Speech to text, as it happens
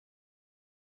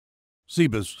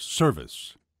CEBIS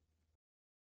Service.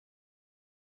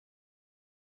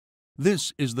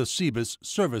 This is the CEBIS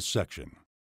Service section.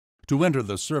 To enter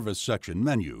the Service section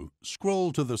menu,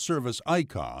 scroll to the Service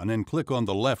icon and click on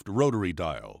the left rotary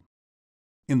dial.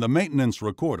 In the Maintenance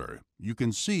Recorder, you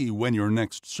can see when your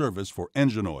next service for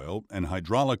engine oil and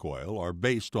hydraulic oil are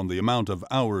based on the amount of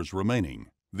hours remaining.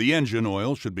 The engine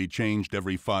oil should be changed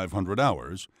every 500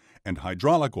 hours, and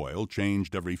hydraulic oil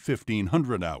changed every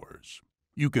 1,500 hours.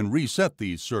 You can reset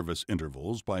these service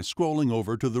intervals by scrolling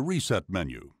over to the Reset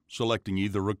menu, selecting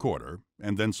either recorder,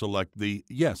 and then select the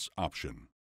Yes option.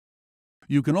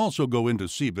 You can also go into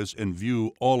CEBIS and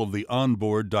view all of the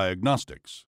onboard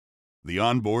diagnostics. The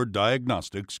onboard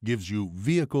diagnostics gives you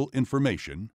vehicle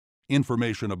information,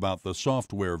 information about the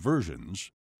software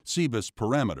versions, CEBIS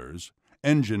parameters,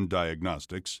 engine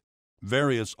diagnostics,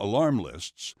 various alarm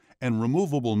lists, and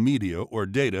removable media or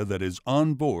data that is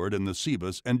on board in the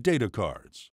CEBIS and data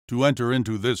cards. To enter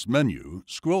into this menu,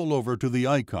 scroll over to the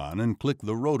icon and click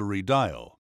the rotary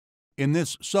dial. In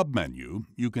this submenu,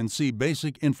 you can see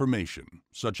basic information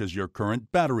such as your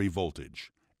current battery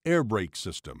voltage, air brake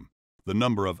system, the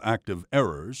number of active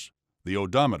errors, the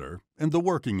odometer, and the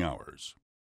working hours.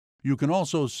 You can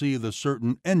also see the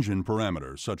certain engine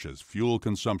parameters such as fuel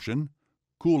consumption,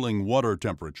 cooling water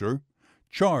temperature,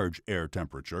 charge air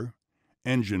temperature,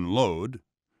 engine load,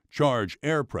 charge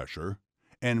air pressure,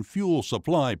 and fuel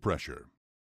supply pressure.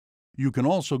 You can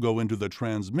also go into the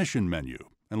transmission menu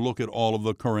and look at all of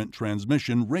the current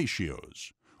transmission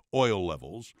ratios, oil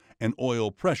levels and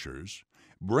oil pressures,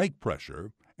 brake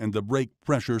pressure, and the brake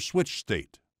pressure switch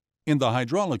state. In the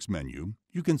hydraulics menu,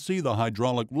 you can see the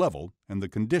hydraulic level and the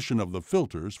condition of the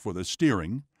filters for the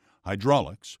steering,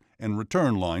 hydraulics, and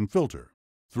return line filter.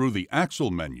 Through the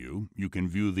axle menu, you can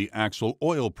view the axle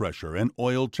oil pressure and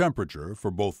oil temperature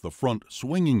for both the front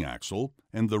swinging axle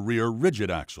and the rear rigid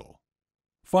axle.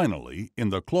 Finally, in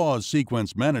the Clause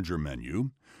Sequence Manager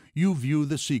menu, you view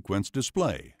the sequence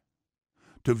display.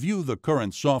 To view the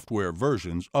current software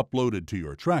versions uploaded to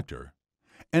your tractor,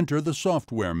 enter the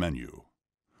Software menu.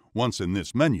 Once in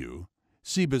this menu,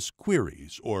 CEBIS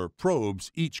queries or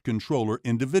probes each controller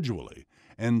individually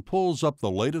and pulls up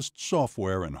the latest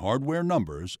software and hardware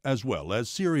numbers as well as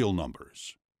serial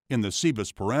numbers. In the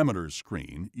CEBIS Parameters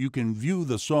screen, you can view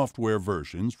the software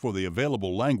versions for the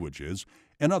available languages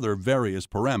and other various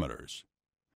parameters.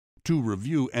 To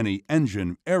review any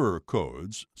engine error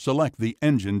codes, select the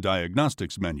Engine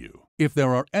Diagnostics menu. If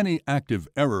there are any active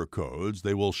error codes,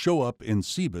 they will show up in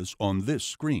CEBIS on this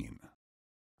screen.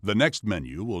 The next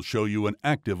menu will show you an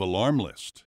active alarm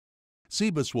list.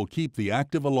 CEBIS will keep the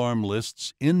active alarm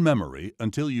lists in memory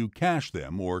until you cache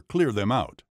them or clear them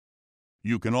out.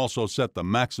 You can also set the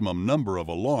maximum number of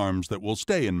alarms that will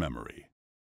stay in memory.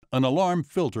 An alarm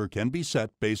filter can be set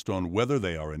based on whether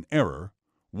they are an error,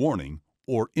 warning,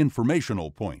 or informational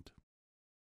point.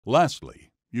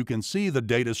 Lastly, you can see the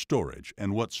data storage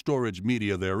and what storage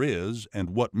media there is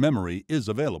and what memory is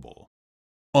available.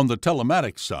 On the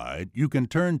telematics side, you can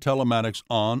turn telematics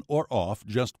on or off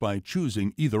just by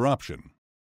choosing either option.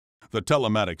 The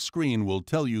telematics screen will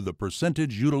tell you the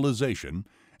percentage utilization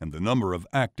and the number of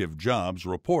active jobs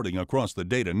reporting across the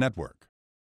data network.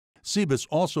 CEBIS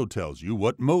also tells you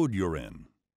what mode you're in.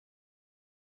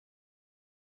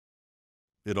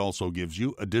 It also gives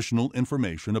you additional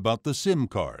information about the SIM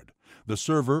card, the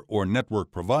server or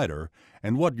network provider,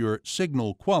 and what your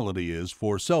signal quality is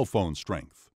for cell phone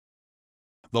strength.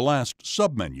 The last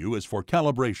submenu is for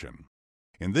calibration.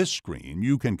 In this screen,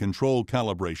 you can control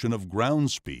calibration of ground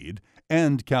speed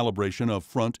and calibration of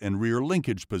front and rear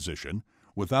linkage position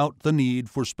without the need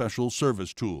for special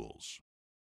service tools.